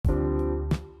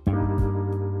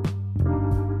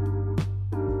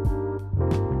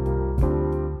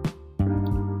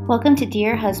Welcome to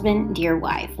Dear Husband, Dear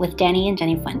Wife with Danny and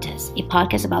Jenny Fuentes, a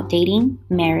podcast about dating,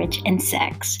 marriage, and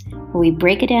sex, where we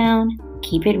break it down,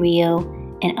 keep it real,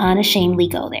 and unashamedly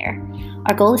go there.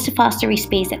 Our goal is to foster a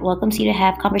space that welcomes you to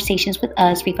have conversations with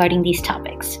us regarding these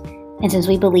topics. And since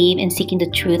we believe in seeking the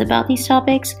truth about these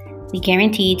topics, we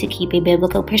guarantee to keep a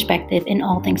biblical perspective in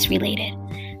all things related.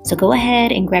 So go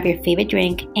ahead and grab your favorite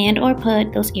drink and or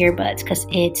put those earbuds because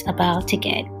it's about to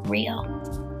get real.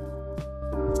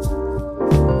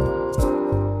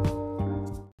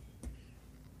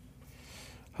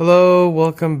 Hello,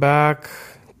 welcome back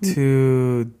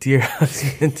to Dear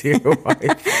Husband, Dear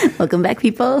Wife. Welcome back,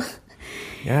 people.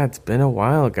 Yeah, it's been a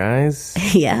while, guys.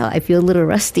 Yeah, I feel a little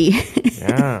rusty.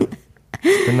 Yeah,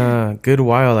 it's been a good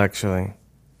while, actually.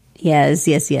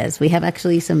 Yes. We have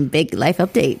actually some big life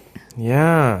update.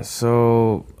 Yeah,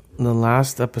 so the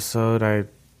last episode, I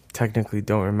technically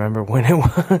don't remember when it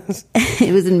was.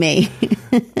 It was in May.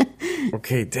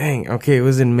 Okay, dang. Okay, it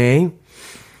was in May.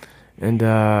 And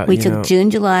we took June,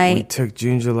 July,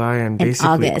 and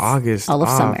basically August all of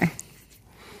off.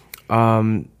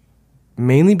 Summer.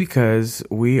 Mainly because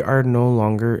we are no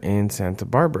longer in Santa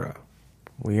Barbara.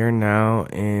 We are now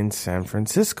in San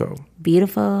Francisco.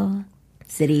 Beautiful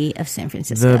city of San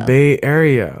Francisco. The Bay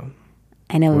Area.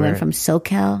 I know we went from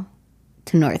SoCal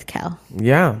to North Cal.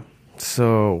 Yeah.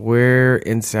 So we're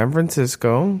in San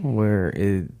Francisco where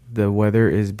the weather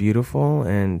is beautiful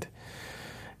and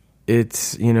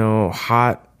it's,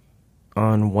 hot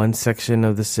on one section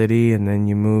of the city, and then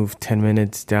you move 10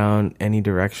 minutes down any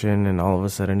direction, and all of a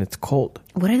sudden it's cold.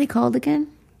 What are they called again?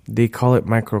 They call it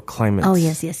microclimates. Oh,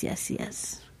 yes.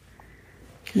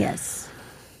 Yes.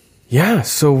 Yeah,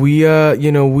 so we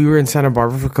were in Santa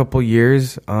Barbara for a couple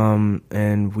years,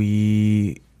 and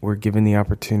we were given the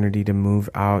opportunity to move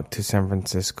out to San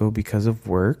Francisco because of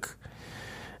work.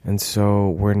 And so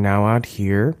we're now out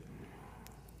here.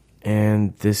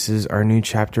 And this is our new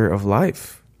chapter of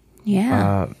life.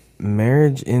 Yeah.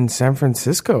 Marriage in San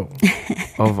Francisco,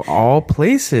 of all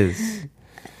places.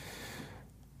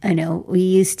 I know. We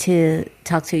used to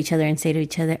talk to each other and say to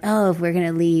each other, if we're going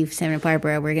to leave Santa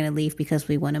Barbara, we're going to leave because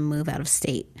we want to move out of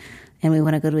state. And we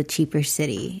want to go to a cheaper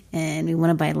city. And we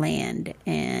want to buy land.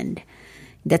 And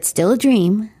that's still a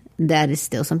dream. That is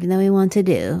still something that we want to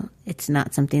do. It's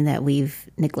not something that we've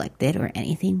neglected or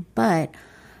anything. But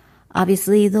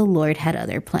obviously, the Lord had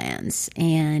other plans,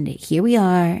 and here we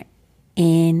are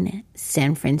in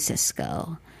San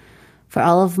Francisco. For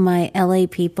all of my LA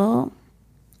people,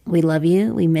 we love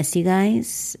you. We miss you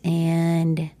guys,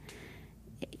 and,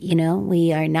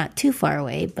 we are not too far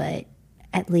away, but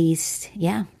at least, we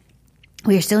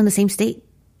are still in the same state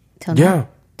till now.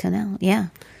 Yeah,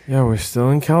 we're still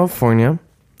in California.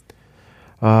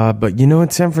 But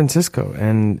it's San Francisco,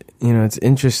 and it's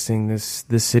interesting. This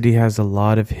city has a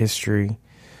lot of history,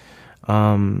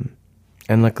 and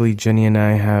luckily Jenny and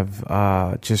I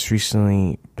have just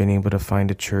recently been able to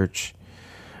find a church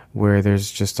where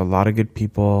there's just a lot of good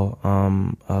people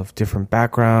of different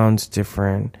backgrounds,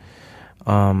 different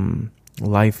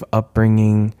life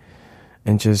upbringing,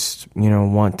 and just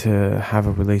want to have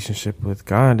a relationship with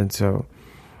God. And so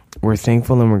we're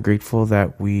thankful and we're grateful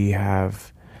that we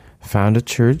have found a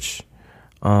church,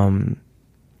 but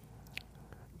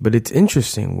it's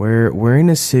interesting. We're in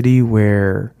a city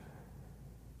where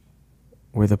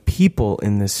the people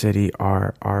in the city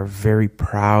are very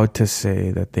proud to say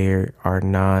that they are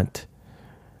not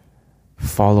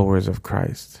followers of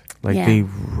Christ. They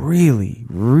really,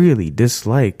 really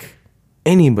dislike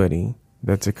anybody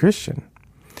that's a Christian.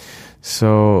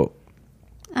 So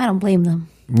I don't blame them.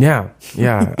 Yeah.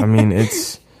 I mean,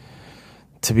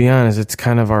 to be honest, it's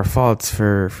kind of our faults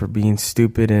for being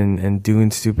stupid and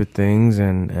doing stupid things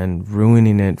and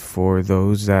ruining it for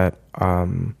those that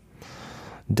don't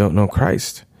know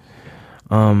Christ.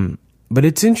 But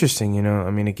it's interesting,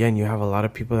 again, you have a lot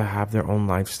of people that have their own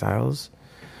lifestyles.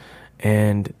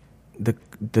 And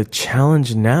the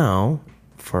challenge now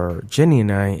for Jenny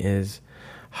and I is,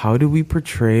 how do we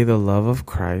portray the love of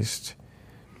Christ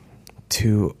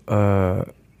to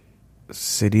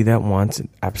city that wants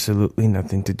absolutely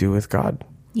nothing to do with God?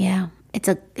 Yeah,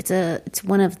 it's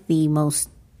one of the most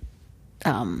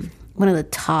one of the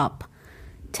top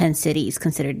 10 cities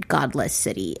considered godless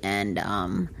city, and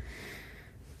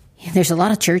there's a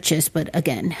lot of churches, but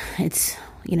again, it's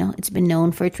been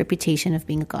known for its reputation of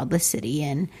being a godless city,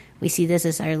 and we see this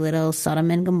as our little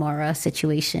Sodom and Gomorrah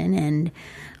situation, and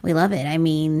we love it. I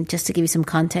mean, just to give you some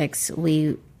context,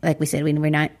 we're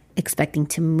not expecting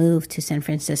to move to San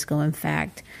Francisco. In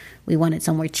fact, we wanted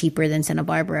somewhere cheaper than Santa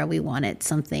Barbara. We wanted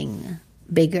something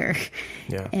bigger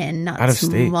and not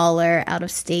smaller, out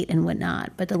of state and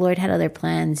whatnot. But the Lord had other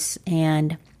plans,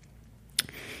 and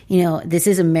this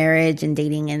is a marriage and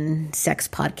dating and sex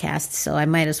podcast, so I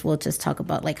might as well just talk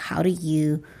about like, how do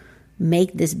you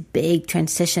make this big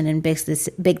transition and this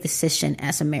big decision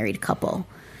as a married couple?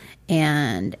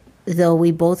 And though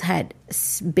we both had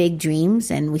big dreams,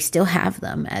 and we still have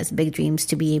them as big dreams,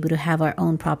 to be able to have our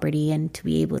own property and to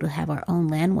be able to have our own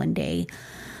land one day,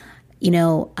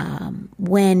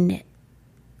 when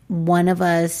one of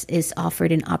us is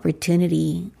offered an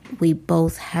opportunity, we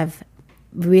both have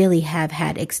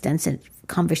had extensive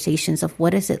conversations of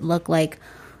what does it look like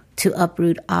to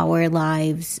uproot our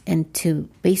lives and to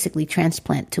basically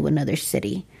transplant to another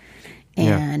city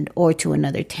or to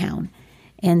another town.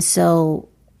 And so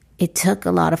it took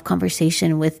a lot of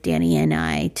conversation with Danny and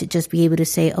I to just be able to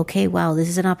say, okay, wow, this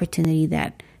is an opportunity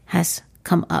that has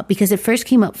come up, because it first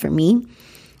came up for me.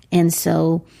 And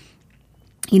so,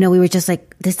 we were just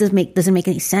like, this doesn't make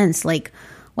any sense. Like,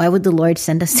 why would the Lord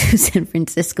send us to San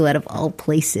Francisco out of all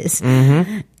places?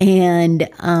 Mm-hmm.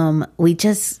 And we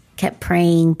just kept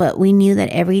praying, but we knew that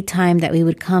every time that we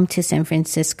would come to San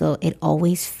Francisco, it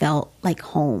always felt like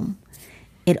home.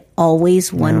 It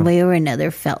always, one way or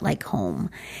another, felt like home.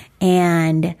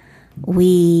 And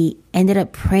we ended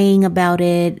up praying about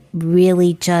it,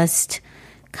 really just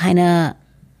kind of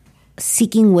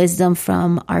seeking wisdom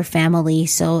from our family.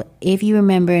 So if you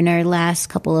remember in our last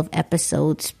couple of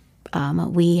episodes,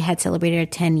 we had celebrated our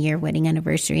 10-year wedding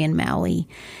anniversary in Maui.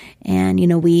 And,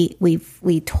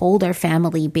 we told our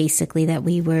family basically that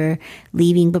we were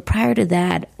leaving. But prior to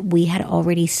that, we had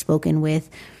already spoken with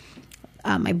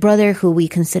my brother, who we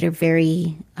consider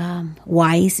very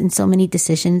wise in so many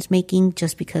decisions making,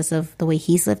 just because of the way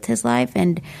he's lived his life.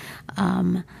 And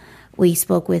we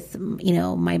spoke with,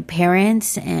 my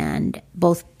parents, and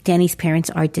both Danny's parents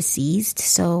are deceased.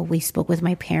 So we spoke with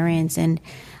my parents, and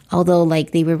although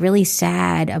they were really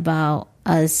sad about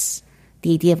us,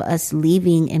 the idea of us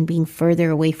leaving and being further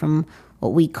away from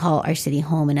what we call our city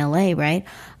home in LA, right?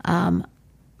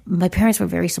 My parents were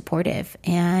very supportive,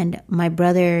 and my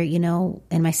brother,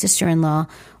 and my sister-in-law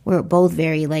were both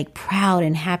very proud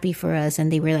and happy for us.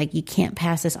 And they were like, you can't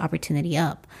pass this opportunity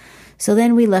up. So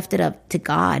then we left it up to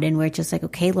God, and we're just like,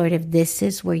 okay, Lord, if this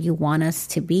is where you want us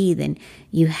to be, then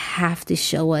you have to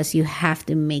show us, you have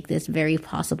to make this very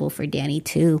possible for Danny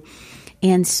too.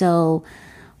 And so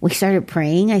we started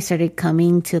praying. I started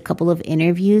coming to a couple of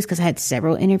interviews, because I had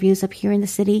several interviews up here in the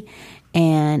city,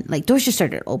 and doors just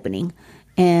started opening,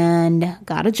 and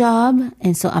got a job.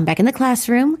 And so I'm back in the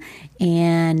classroom,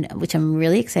 and which I'm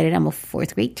really excited. I'm a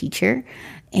 4th grade teacher,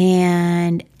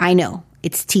 and I know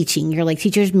it's teaching. You're like,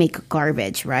 teachers make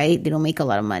garbage, right? They don't make a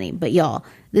lot of money. But y'all,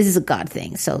 this is a God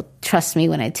thing. So trust me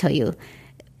when I tell you,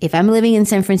 if I'm living in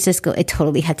San Francisco, it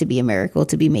totally had to be a miracle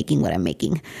to be making what I'm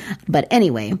making. But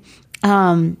anyway,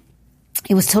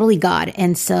 it was totally God.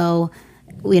 And so,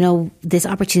 this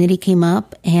opportunity came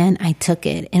up, and I took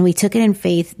it, and we took it in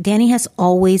faith. Danny has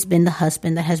always been the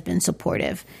husband that has been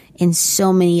supportive in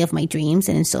so many of my dreams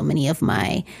and in so many of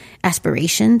my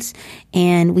aspirations.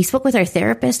 And we spoke with our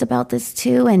therapist about this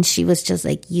too. And she was just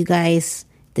like, you guys,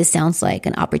 this sounds like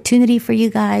an opportunity for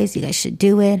you guys. You guys should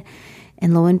do it.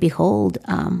 And lo and behold,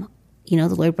 the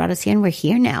Lord brought us here, and we're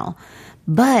here now.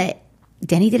 But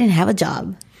Danny didn't have a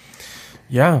job.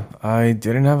 Yeah, I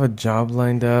didn't have a job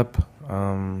lined up.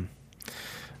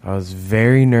 I was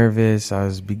very nervous. I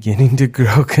was beginning to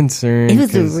grow concerned. It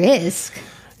was a risk.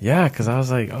 Yeah, because I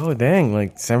was like, oh,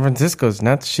 dang, San Francisco is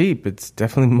not cheap. It's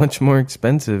definitely much more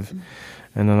expensive.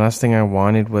 And the last thing I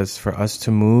wanted was for us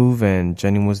to move, and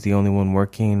Jenny was the only one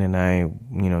working, and I,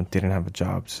 didn't have a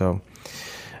job. So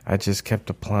I just kept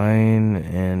applying,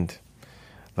 and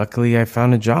luckily I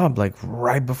found a job,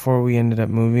 right before we ended up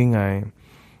moving. I,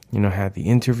 had the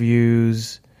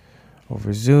interviews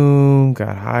over Zoom,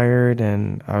 got hired,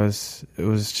 and it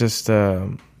was just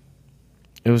a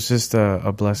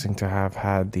blessing to have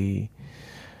had the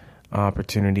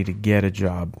opportunity to get a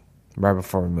job right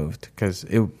before we moved, because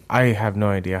I have no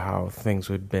idea how things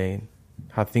would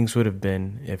have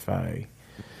been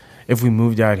if we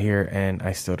moved out here and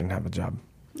I still didn't have a job.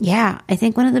 Yeah, I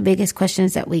think one of the biggest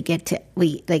questions that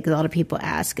a lot of people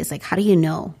ask is how do you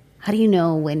know? How do you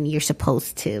know when you're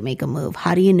supposed to make a move?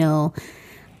 How do you know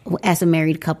as a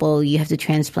married couple you have to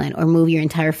transplant or move your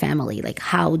entire family?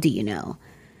 How do you know?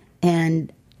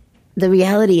 And the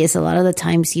reality is, a lot of the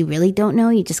times you really don't know.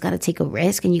 You just got to take a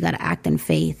risk, and you got to act in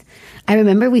faith. I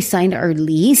remember we signed our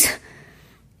lease,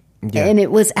 and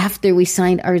it was after we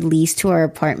signed our lease to our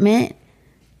apartment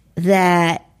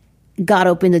that God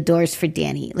opened the doors for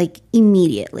Danny,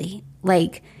 immediately.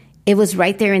 It was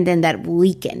right there and then that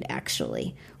weekend,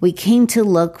 actually. We came to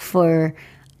look for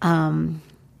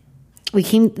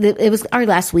it was our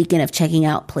last weekend of checking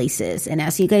out places. And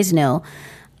as you guys know,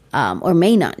 or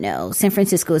may not know, San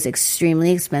Francisco is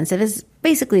extremely expensive. It's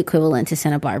basically equivalent to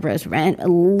Santa Barbara's rent, a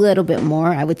little bit more.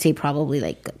 I would say probably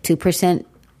like 2%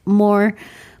 more,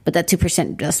 but that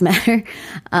 2% does matter.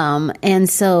 And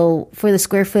so for the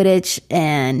square footage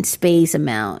and space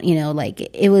amount, like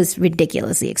it was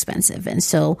ridiculously expensive. And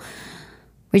so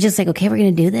we're just like, okay, we're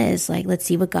going to do this. Like, let's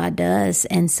see what God does.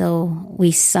 And so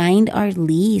we signed our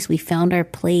lease. We found our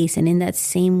place. And in that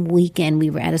same weekend, we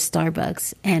were at a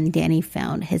Starbucks and Danny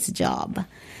found his job.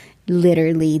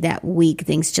 Literally that week,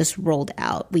 things just rolled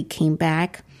out. We came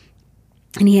back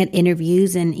and he had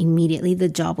interviews and immediately the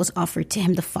job was offered to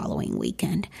him the following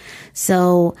weekend.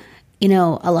 So,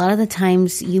 a lot of the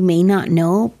times you may not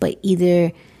know, but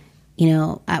either,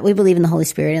 we believe in the Holy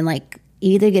Spirit and like,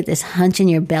 you either get this hunch in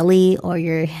your belly or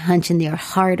your hunch in your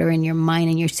heart or in your mind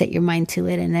and you set your mind to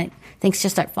it and things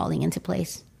just start falling into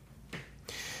place.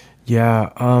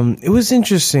 Yeah, it was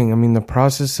interesting. I mean, the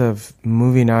process of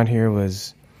moving out here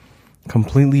was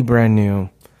completely brand new.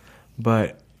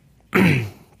 But in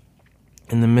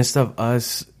the midst of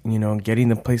us, getting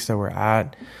the place that we're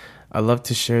at, I love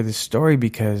to share this story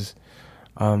because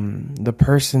the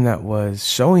person that was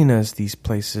showing us these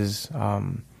places,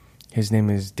 his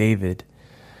name is David.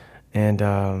 And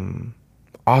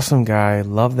awesome guy,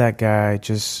 love that guy,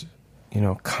 just,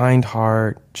 kind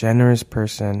heart, generous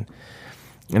person.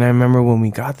 And I remember when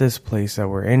we got this place that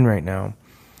we're in right now,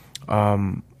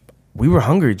 we were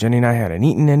hungry. Jenny and I hadn't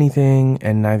eaten anything,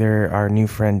 and neither our new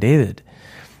friend David.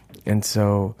 And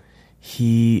so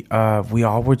we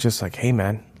all were just like, hey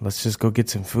man, let's just go get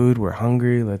some food. We're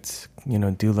hungry. Let's,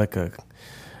 do like a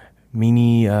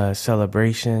mini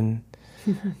celebration.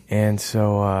 And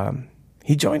so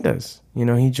he joined us,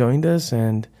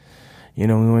 and, we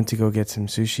went to go get some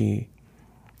sushi.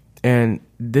 And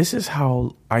this is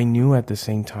how I knew at the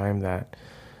same time that,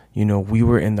 we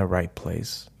were in the right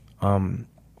place.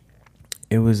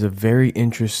 It was a very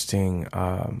interesting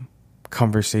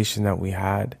conversation that we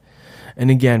had. And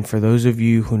again, for those of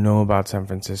you who know about San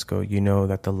Francisco, you know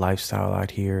that the lifestyle out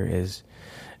here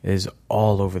is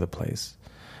all over the place.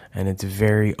 And it's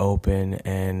very open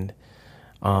and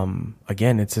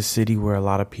again, it's a city where a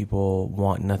lot of people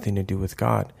want nothing to do with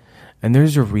God. And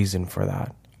there's a reason for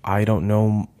that. I don't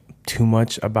know too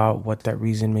much about what that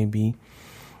reason may be.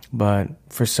 But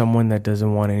for someone that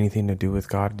doesn't want anything to do with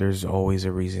God, there's always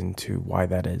a reason to why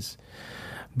that is.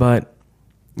 But,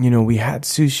 we had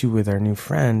sushi with our new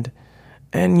friend.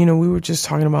 And, we were just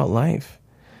talking about life.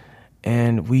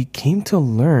 And we came to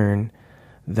learn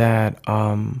that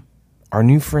our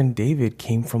new friend David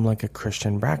came from like a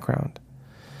Christian background.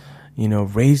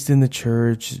 Raised in the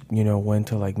church, went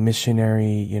to like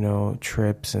missionary,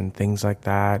 trips and things like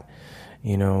that.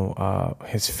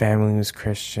 His family was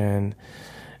Christian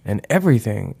and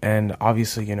everything. And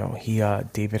obviously,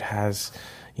 David has,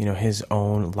 his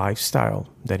own lifestyle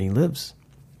that he lives.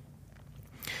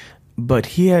 But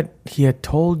he had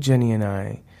told Jenny and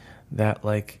I that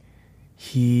like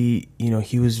he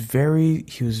was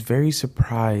very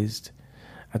surprised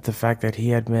at the fact that he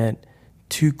had met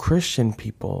two Christian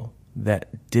people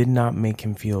that did not make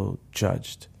him feel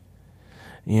judged,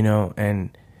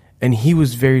 and he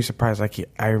was very surprised. Like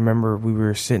I remember we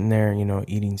were sitting there,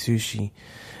 eating sushi,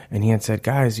 and he had said,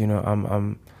 guys,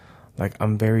 I'm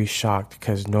very shocked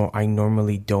because I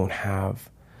normally don't have,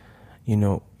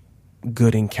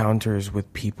 good encounters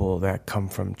with people that come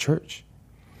from church.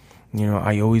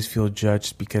 I always feel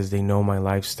judged because they know my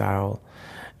lifestyle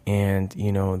and,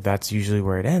 that's usually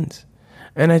where it ends.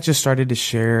 And I just started to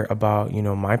share about,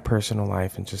 my personal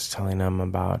life and just telling them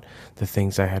about the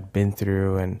things I had been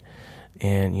through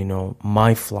and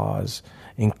my flaws,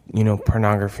 and,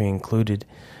 pornography included.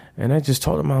 And I just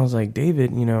told him, I was like,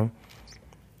 David,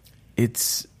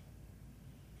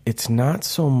 it's not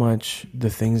so much the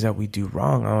things that we do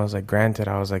wrong. I was like,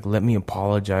 let me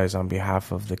apologize on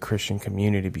behalf of the Christian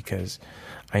community because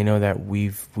I know that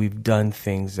we've done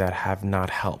things that have not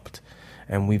helped.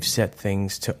 And we've said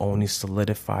things to only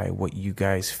solidify what you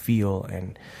guys feel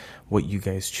and what you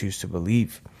guys choose to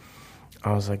believe.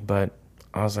 I was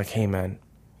like, hey man,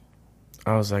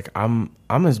 I'm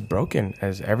as broken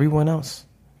as everyone else.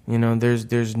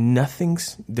 There's nothing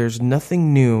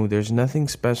new. There's nothing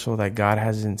special that God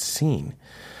hasn't seen,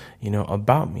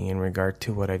 about me in regard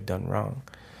to what I've done wrong.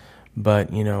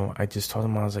 But, I just told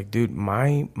him, I was like, dude,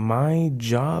 my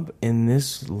job in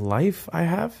this life I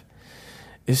have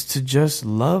is to just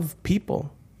love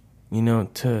people,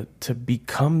 to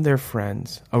become their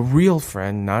friends, a real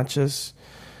friend, not just,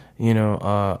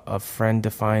 a friend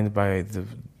defined by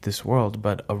this world,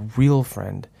 but a real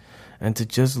friend, and to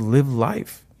just live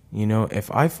life, You know, if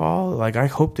I fall, like, I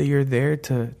hope that you're there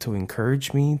to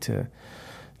encourage me, to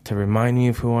remind me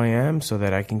of who I am so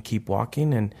that I can keep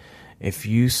walking. And if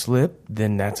you slip,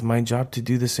 then that's my job to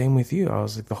do the same with you. I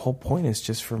was like, the whole point is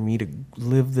just for me to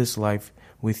live this life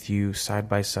with you side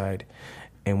by side,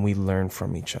 and we learn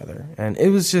from each other. And it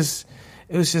was just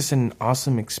an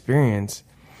awesome experience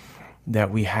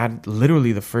that we had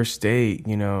literally the first day,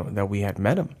 you know, that we had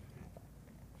met him.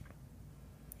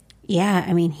 Yeah,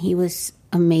 I mean, he was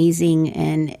amazing,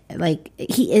 and like,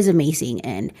 he is amazing,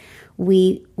 and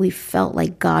we felt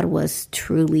like God was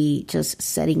truly just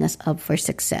setting us up for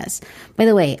success. By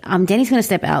the way, Danny's going to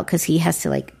step out because he has to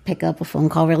like pick up a phone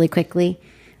call really quickly.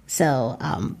 So,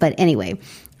 but anyway,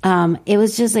 it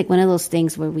was just like one of those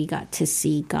things where we got to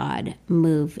see God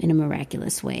move in a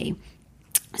miraculous way.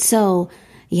 So,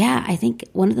 yeah, I think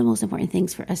one of the most important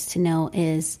things for us to know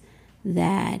is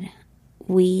that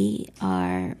we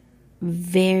are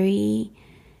very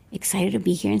excited to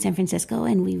be here in San Francisco,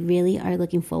 and we really are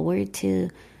looking forward to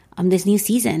this new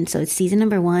season. So it's season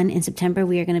number 1. In September,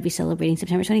 we are going to be celebrating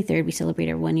September 23rd. We celebrate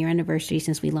our 1-year anniversary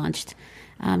since we launched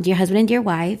Dear Husband and Dear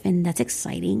Wife, and that's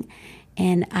exciting.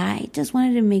 And I just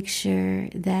wanted to make sure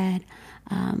that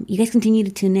you guys continue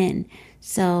to tune in.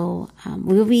 So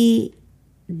we will be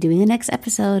doing the next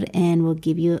episode, and we'll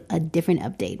give you a different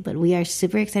update. But we are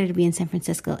super excited to be in San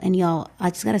Francisco. And y'all, I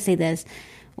just got to say this.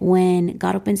 When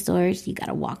God opens doors, you got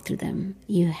to walk through them.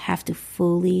 You have to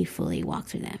fully walk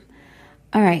through them.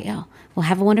 All right, y'all. Well,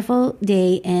 have a wonderful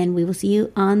day, and we will see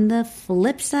you on the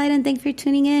flip side. And thanks for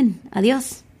tuning in.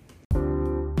 Adios.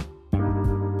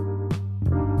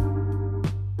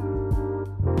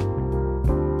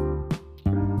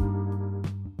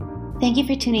 Thank you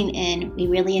for tuning in. We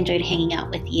really enjoyed hanging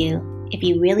out with you. If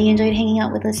you really enjoyed hanging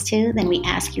out with us too, then we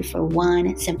ask you for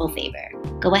one simple favor.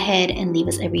 Go ahead and leave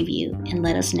us a review and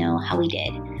let us know how we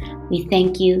did. We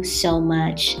thank you so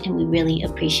much, and we really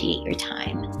appreciate your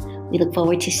time. We look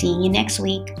forward to seeing you next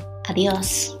week.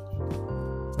 Adios.